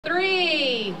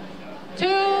3, 2,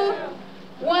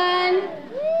 1, go!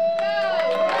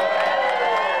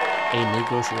 A new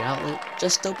grocery outlet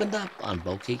just opened up on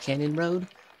Bouquet Canyon Road,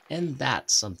 and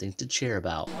that's something to cheer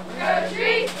about.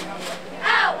 Grocery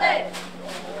outlet!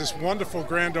 This wonderful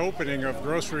grand opening of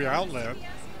Grocery Outlet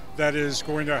that is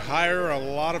going to hire a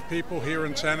lot of people here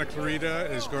in Santa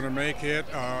Clarita, is going to make it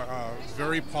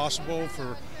very possible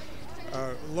for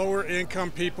lower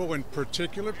income people in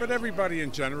particular, but everybody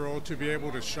in general, to be able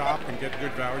to shop and get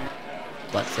good value.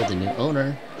 But for the new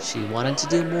owner, she wanted to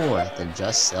do more than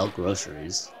just sell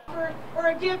groceries. Or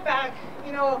a give back,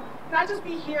 you know, not just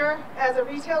be here as a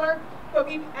retailer, but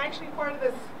be actually part of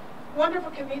this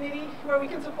wonderful community where we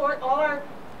can support all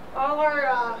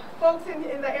our folks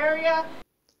in the area.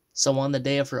 So on the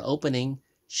day of her opening,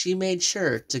 she made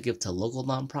sure to give to local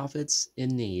nonprofits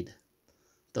in need.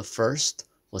 The first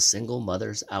was Single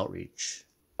Mothers Outreach.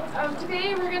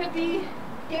 Today we're going to be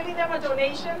giving them a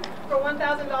donation for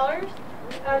 $1,000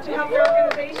 to help their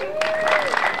organization.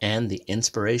 And the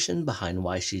inspiration behind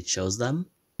why she chose them?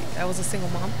 I was a single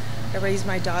mom. I raised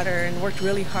my daughter and worked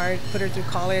really hard, put her through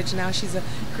college. Now she's a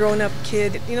grown-up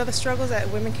kid. You know, the struggles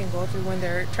that women can go through when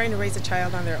they're trying to raise a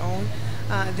child on their own.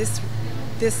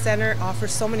 This center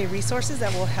offers so many resources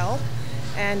that will help.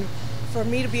 And for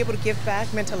me to be able to give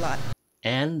back meant a lot.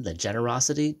 And the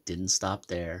generosity didn't stop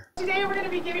there. Today we're going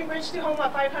to be giving Bridge to Home a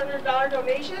 $500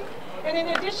 donation. And in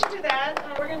addition to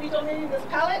that, we're going to be donating this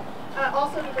pallet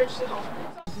also to Bridge to Home.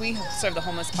 We serve the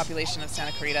homeless population of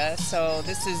Santa Clarita, so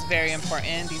this is very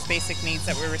important. These basic needs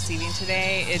that we're receiving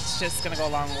today, it's just going to go a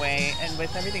long way. And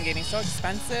with everything getting so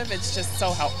expensive, it's just so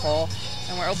helpful.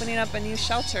 And we're opening up a new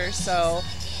shelter, so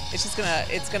it's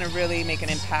gonna really make an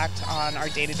impact on our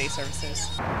day-to-day services.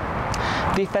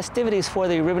 The festivities for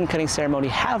the ribbon cutting ceremony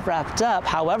have wrapped up.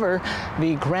 However,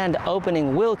 the grand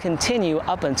opening will continue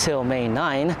up until May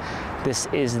 9. This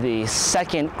is the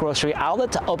second grocery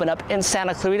outlet to open up in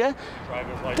Santa Clarita.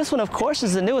 This one, of course,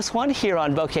 is the newest one here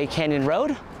on Bouquet Canyon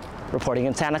Road. Reporting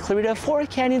in Santa Clarita for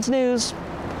Canyons News,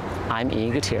 I'm E.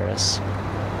 Gutierrez.